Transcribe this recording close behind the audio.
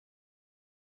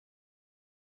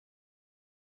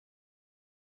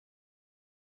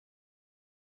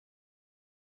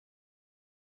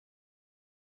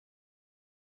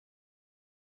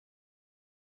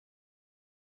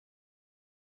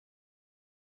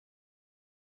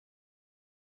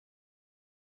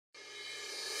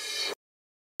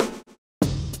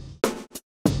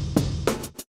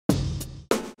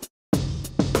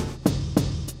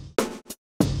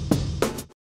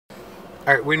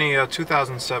Alright, we're in a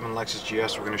 2007 Lexus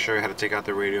GS. We're going to show you how to take out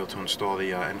the radio to install the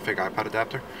Infig iPod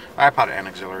adapter. iPod and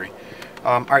auxiliary.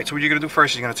 Alright, so what you're going to do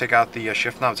first is you're going to take out the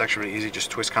shift knob. It's actually really easy. Just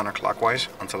twist counterclockwise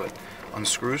until it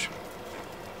unscrews.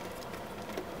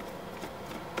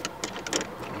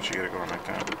 Once you get it going like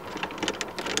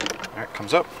that. Alright,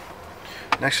 comes up.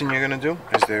 Next thing you're going to do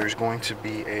is there's going to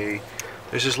be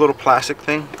there's this little plastic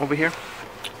thing over here.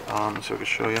 So I can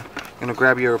show you. You're going to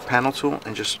grab your panel tool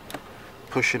and just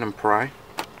push it and pry.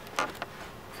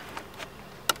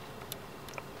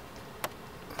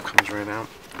 It comes right out.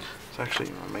 It's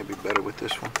actually maybe better with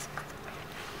this one.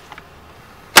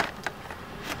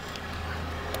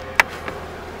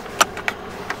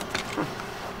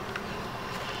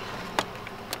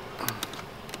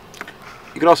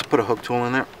 You could also put a hook tool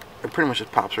in there. It pretty much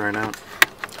just pops right out.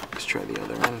 Let's try the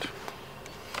other end.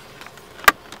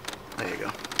 There you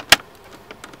go.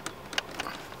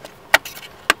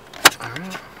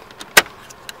 Alright.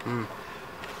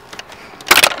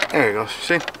 There you go.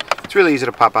 See? It's really easy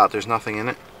to pop out. There's nothing in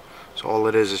it. So all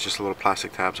it is just a little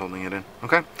plastic tabs holding it in.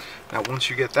 Okay? Now once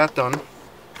you get that done,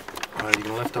 you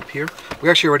can lift up here. We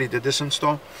actually already did this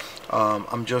install.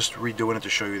 I'm just redoing it to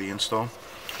show you the install.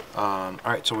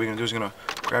 Alright, so what we're going to do is going to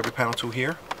grab your panel tool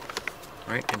here.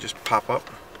 Right? And just pop up.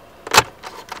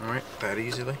 Alright, that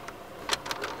easily.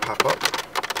 Pop up.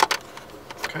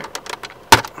 Okay.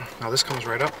 Now this comes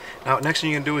right up. Now next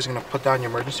thing you're going to do is you're going to put down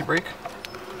your emergency brake.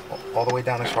 All the way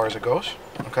down as far as it goes.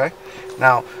 Okay.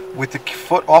 Now with the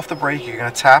foot off the brake, you're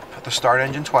going to tap the start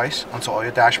engine twice until all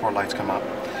your dashboard lights come up.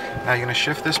 Now you're going to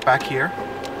shift this back here.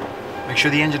 Make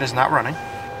sure the engine is not running.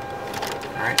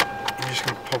 Alright. You're just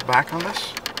going to pull back on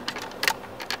this.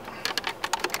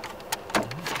 There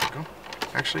you go.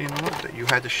 Actually, you know what? You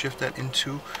had to shift that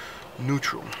into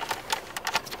neutral.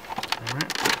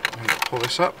 Alright. I'm going to pull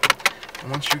this up.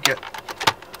 And once you get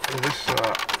this,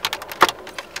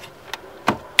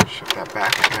 shift that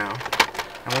back now.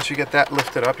 And once you get that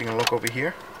lifted up, you can look over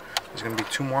here. There's going to be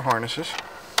two more harnesses.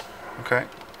 Okay.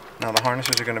 Now the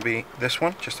harnesses are going to be this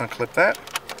one. Just unclip that.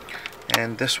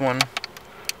 And this one,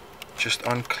 just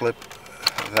unclip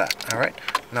that. Alright.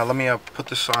 Now let me put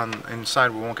this on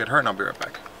inside. We won't get hurt, and I'll be right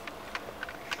back.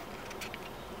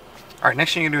 Alright,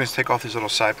 next thing you can do is take off these little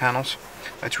side panels.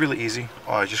 It's really easy.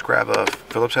 Just grab a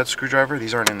Phillips head screwdriver.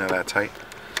 These aren't in there that tight.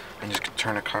 And just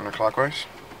turn it counterclockwise.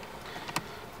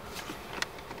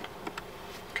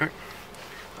 Okay.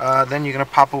 Then you're going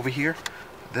to pop over here.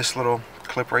 This little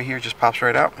clip right here just pops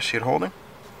right out. See it holding?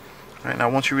 Alright, now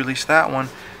once you release that one,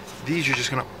 these you're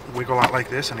just going to wiggle out like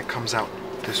this and it comes out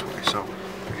this way. So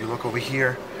if you look over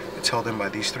here, it's held in by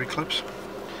these three clips.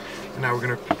 And now we're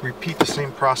going to repeat the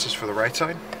same process for the right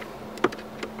side.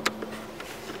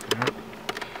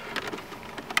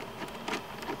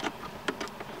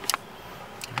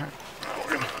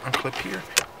 Unclip here,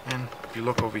 and if you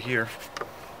look over here,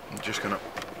 it's just gonna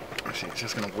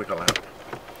wiggle out,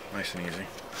 nice and easy.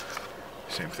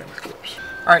 Same thing with clips.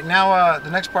 All right, now the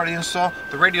next part of the install,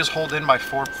 the radio is held in by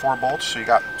four bolts. So you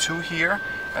got two here,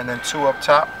 and then two up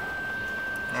top.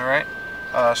 All right.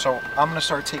 So I'm gonna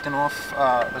start taking off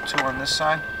the two on this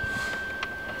side.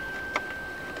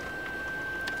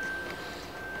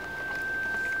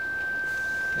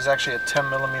 This is actually a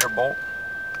 10mm bolt.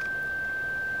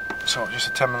 So just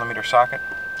a 10mm socket.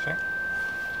 See?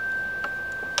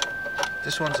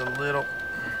 This one's a little.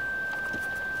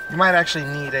 You might actually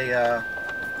need a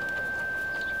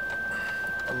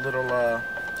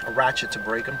ratchet to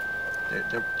break them.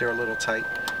 They're a little tight.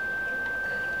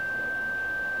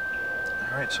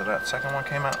 All right, so that second one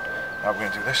came out. Now we're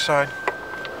going to do this side.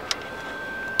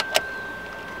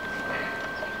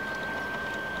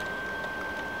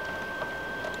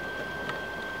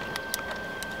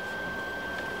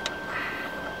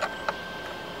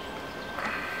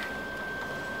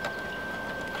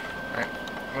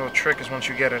 Little trick is once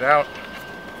you get it out,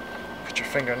 put your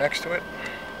finger next to it,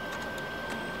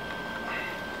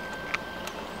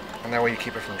 and that way you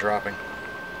keep it from dropping.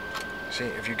 See,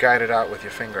 if you guide it out with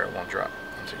your finger, it won't drop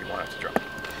until you want it to drop.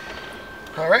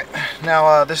 Alright,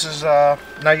 now this is,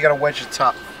 now you got to wedge the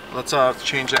top. Let's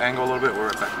change the angle a little bit. We're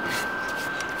right back.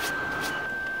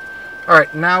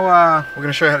 Alright, now we're going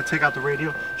to show you how to take out the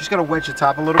radio. Just got to wedge the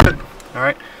top a little bit.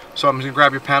 Alright, so I'm going to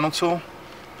grab your panel tool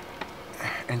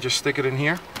and just stick it in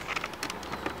here.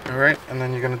 Alright, and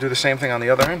then you're going to do the same thing on the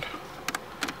other end.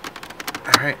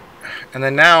 Alright, and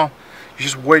then now you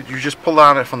just pull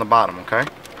on it from the bottom, okay?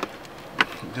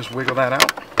 Just wiggle that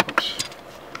out. Oops.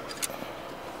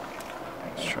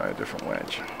 Let's try a different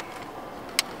wedge.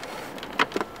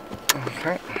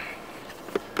 Okay.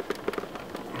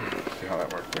 See how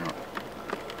that worked out.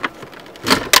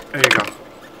 There you go.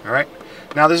 Alright,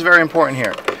 Now this is very important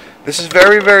here. This is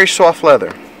very, very soft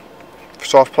leather,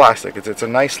 soft plastic. It's a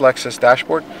nice Lexus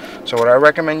dashboard. So what I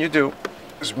recommend you do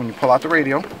is when you pull out the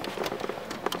radio,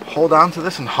 hold on to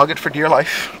this and hug it for dear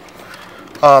life.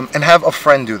 And have a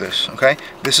friend do this, okay?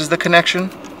 This is the connection.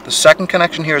 The second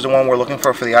connection here is the one we're looking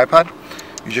for the iPod.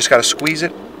 You just got to squeeze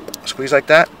it. Squeeze like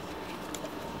that.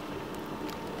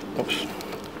 Oops.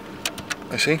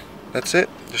 I see. That's it.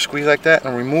 Just squeeze like that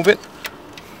and remove it.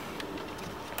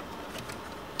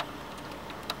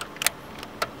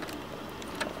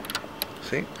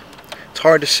 See? It's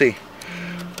hard to see.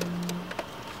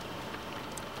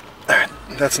 Alright,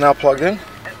 that's now plugged in.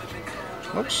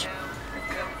 Oops.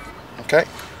 Okay.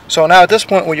 So now at this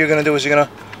point what you're going to do is you're going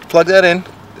to plug that in.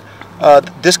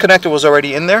 This connector was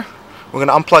already in there. We're going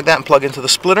to unplug that and plug into the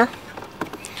splitter.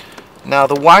 Now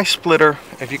the Y splitter,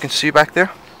 if you can see back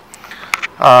there,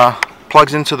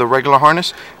 plugs into the regular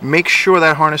harness. Make sure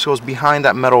that harness goes behind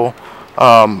that metal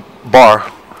bar.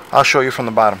 I'll show you from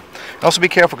the bottom. And also be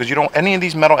careful because you don't any of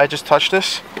these metal edges touch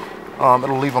this.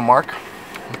 It'll leave a mark.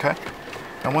 Okay.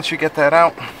 And once you get that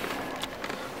out,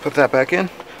 put that back in.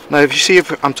 Now if you see,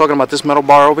 if I'm talking about this metal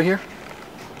bar over here,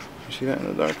 you see that in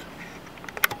the dark?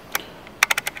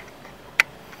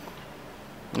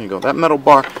 There you go. That metal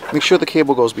bar, make sure the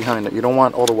cable goes behind it. You don't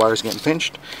want all the wires getting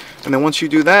pinched. And then once you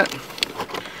do that,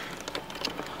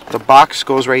 the box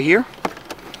goes right here.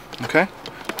 Okay.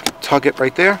 Tug it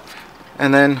right there.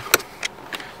 And then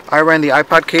I ran the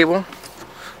iPod cable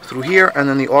through here and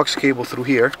then the aux cable through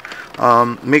here.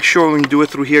 Make sure when you do it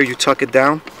through here you tuck it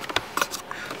down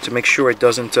to make sure it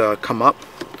doesn't come up.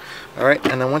 Alright,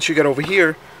 and then once you get over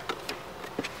here,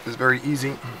 it's very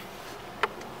easy.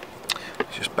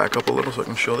 Just back up a little so I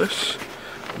can show this.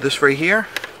 This right here,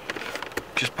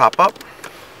 just pop up,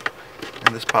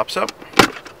 and this pops up.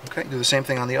 Okay, do the same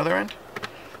thing on the other end.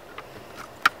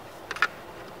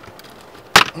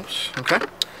 Oops, okay.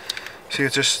 See,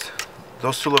 it's just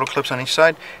those two little clips on each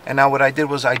side. And now what I did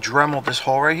was I dremeled this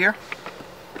hole right here.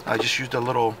 I just used a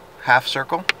little half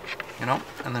circle, you know,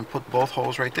 and then put both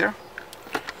holes right there.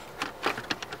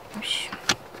 Oops.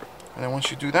 And then once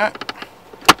you do that,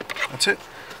 that's it.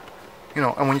 You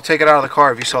know, and when you take it out of the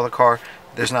car, if you saw the car,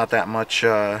 there's not that much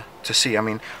to see. I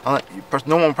mean, no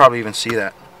one will probably even see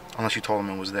that unless you told them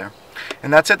it was there.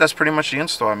 And that's it. That's pretty much the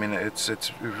install. I mean, it's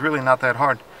really not that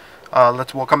hard.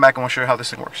 We'll come back and we'll show you how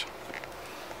this thing works.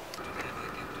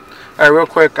 Alright, real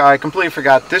quick, I completely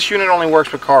forgot. This unit only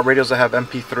works with car radios that have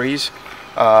MP3s.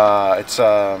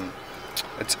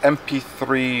 It's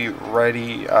MP3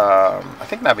 ready. I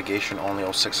think navigation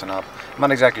only 06 and up. I'm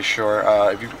not exactly sure.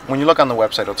 When you look on the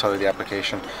website, it'll tell you the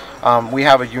application. We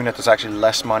have a unit that's actually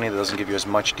less money, that doesn't give you as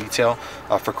much detail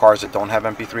for cars that don't have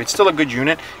MP3. It's still a good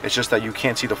unit. It's just that you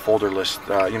can't see the folder list.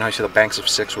 You know how you see the banks of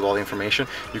 6 with all the information?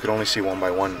 You can only see one by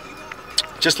one.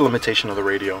 Just a limitation of the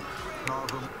radio.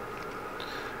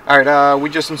 Alright, we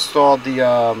just installed the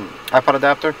iPod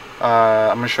adapter.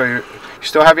 I'm going to show you. You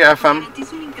still have your FM.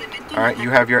 Alright,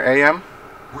 you have your AM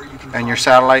and your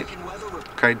satellite.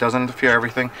 Okay, doesn't interfere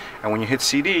everything. And when you hit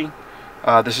CD,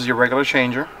 this is your regular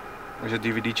changer. There's a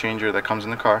DVD changer that comes in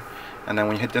the car. And then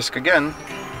when you hit disc again,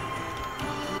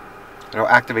 it'll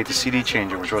activate the CD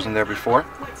changer, which wasn't there before.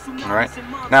 Alright,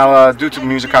 now due to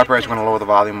music copyrights, we're going to lower the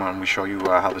volume and we show you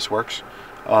how this works.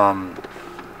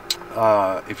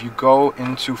 If you go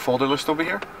into folder list over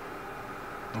here,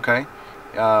 okay,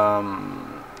 all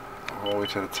the way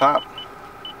to the top.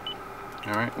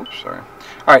 Alright, oops, sorry.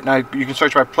 Alright, now you can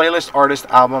search by playlist, artist,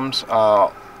 albums,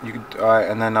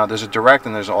 and then there's a direct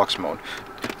and there's an aux mode.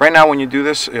 Right now when you do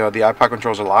this, the iPod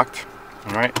controls are locked.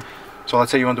 Alright, so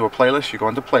let's say you want to do a playlist, you go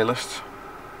into playlist.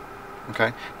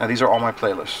 Okay, now these are all my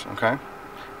playlists. Okay,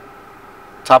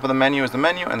 top of the menu is the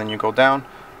menu, and then you go down.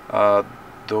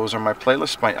 Those are my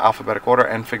playlists, my alphabetic order.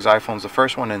 NFIG's iPhone's the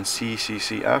first one, and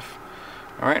CCCF.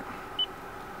 Alright,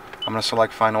 I'm going to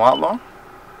select Final Outlaw.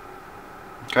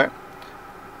 Okay,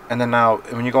 and then now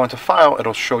when you go into File,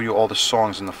 it'll show you all the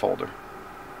songs in the folder.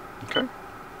 Okay,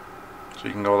 so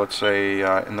you can go, let's say,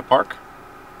 In the Park.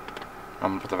 I'm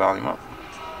going to put the volume up.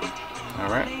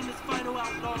 Alright,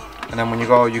 and then when you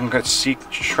go, you can get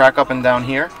track up and down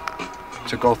here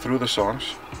to go through the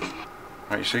songs.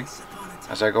 Alright, you see?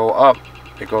 As I go up,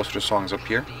 it goes through the songs up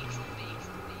here.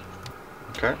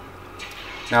 Okay.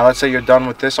 Now let's say you're done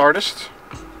with this artist.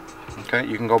 Okay,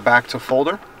 you can go back to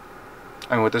folder.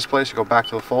 I mean, with this place, you go back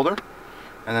to the folder,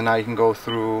 and then now you can go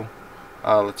through,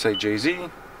 let's say Jay-Z,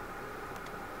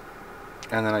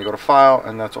 and then I go to File,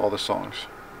 and that's all the songs.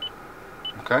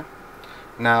 Okay.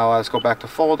 Now let's go back to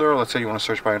folder. Let's say you want to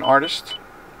search by an artist.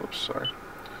 Oops, sorry.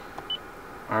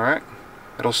 All right.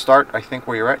 It'll start, I think,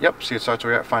 where you're at. Yep. See, it starts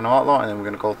where you're at. Final Outlaw, and then we're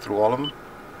going to go through all of them.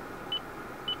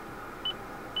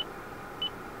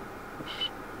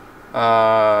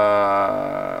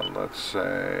 Let's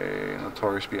say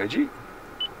Notorious B.I.G.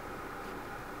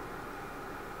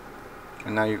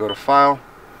 And now you go to File,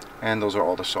 and those are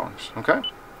all the songs. Okay.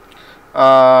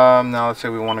 Now let's say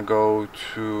we want to go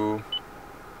to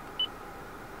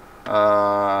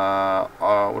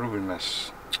what did we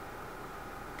miss?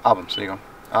 Albums. There you go.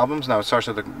 Albums. Now it starts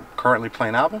with the currently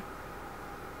playing album,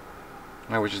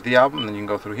 which is the album. Then you can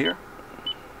go through here.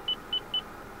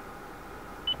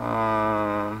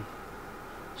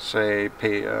 Say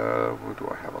pay. What do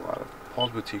I have a lot of?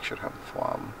 Paul's Boutique should have the full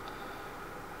album.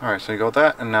 All right, so you go with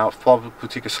that, and now Paul's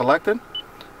Boutique is selected,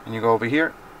 and you go over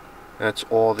here. That's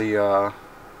all the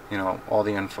you know, all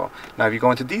the info. Now, if you go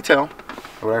into detail,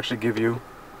 it will actually give you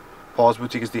Paul's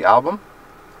Boutique is the album.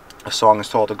 A song is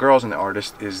To All the Girls, and the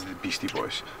artist is the Beastie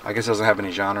Boys. I guess it doesn't have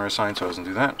any genre assigned, so it doesn't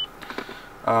do that.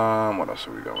 What else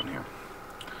are we going here?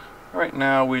 All right,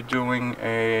 now we're doing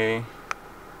a.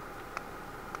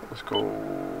 Let's go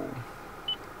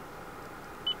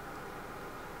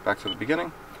back to the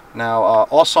beginning. Now,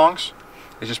 all songs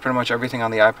is just pretty much everything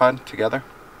on the iPod together.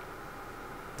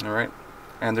 All right,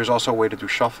 and there's also a way to do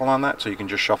shuffle on that, so you can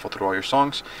just shuffle through all your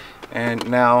songs. And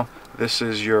now this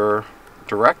is your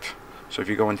direct. So if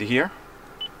you go into here,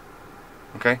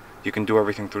 okay, you can do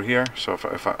everything through here. So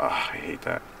if I hate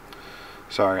that.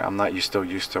 Sorry, I'm not still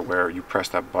used to where you press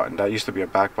that button. That used to be a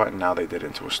back button. Now they did it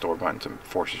into a store button to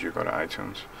forces you to go to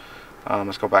iTunes.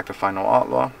 Let's go back to Find No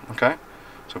Outlaw. Okay,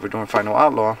 so if we're doing Find No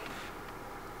Outlaw,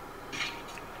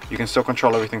 you can still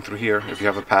control everything through here if you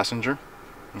have a passenger.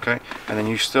 Okay, and then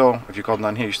you still, if you call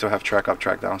down here, you still have track up,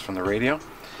 track downs from the radio,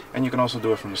 and you can also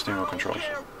do it from the steering wheel controls.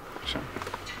 So,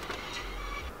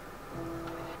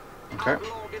 okay.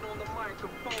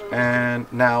 And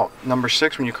now number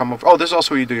 6, when you come over, oh, this is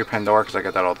also where you do your Pandora, because I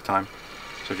get that all the time.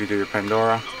 So if you do your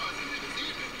Pandora,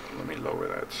 let me lower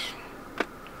that.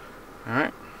 All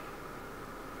right.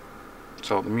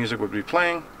 So the music would be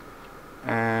playing,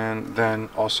 and then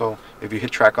also if you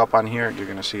hit track up on here, you're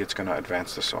gonna see it's gonna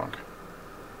advance the song.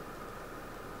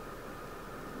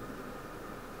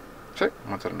 Okay,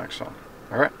 on to the next song.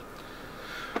 All right.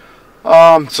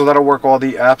 So that'll work all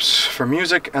the apps for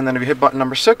music, and then if you hit button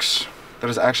number 6, that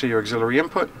is actually your auxiliary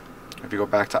input. If you go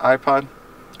back to iPod,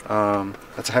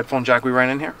 that's a headphone jack we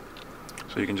ran in here.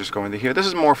 So you can just go into here. This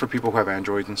is more for people who have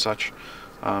Androids and such.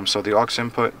 So the aux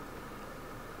input,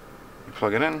 you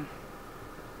plug it in.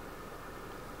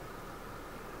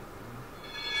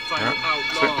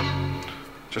 Right.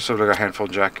 Just sort of like a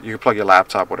headphone jack. You can plug your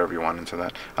laptop, whatever you want, into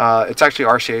that. It's actually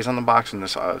RCA's on the box, and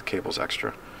this cable's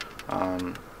extra.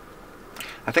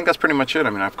 I think that's pretty much it. I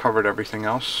mean, I've covered everything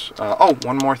else. Oh,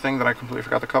 one more thing that I completely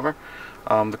forgot to cover.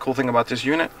 The cool thing about this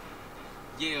unit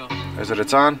is that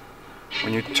it's on.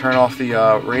 When you turn off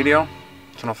the radio,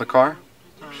 turn off the car.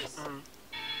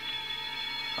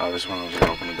 Oh, this one was going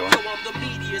to open the door.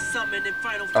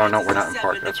 Oh, no, we're not in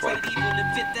park, that's why.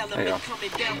 There you go.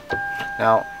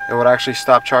 Now, it would actually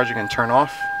stop charging and turn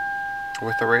off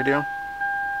with the radio.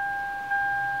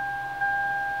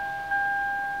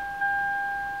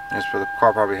 Yes, but the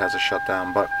car probably has a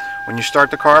shutdown, but when you start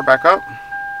the car back up,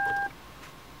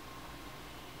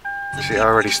 see, I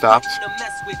already stopped.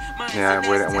 Yeah, I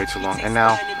waited way too long. And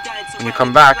now, when you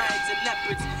come back,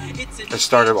 it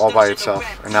started all by itself,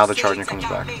 and now the charging comes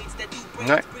back.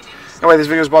 Okay. Anyway, this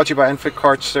video is brought to you by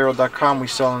infitcartstereo.com. We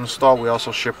sell and install. We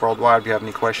also ship worldwide. If you have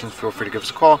any questions, feel free to give us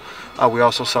a call. We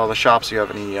also sell the shop, so you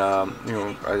have any,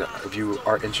 if you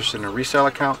are interested in a resale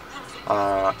account,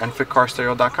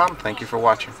 infitcartstereo.com. Thank you for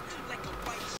watching.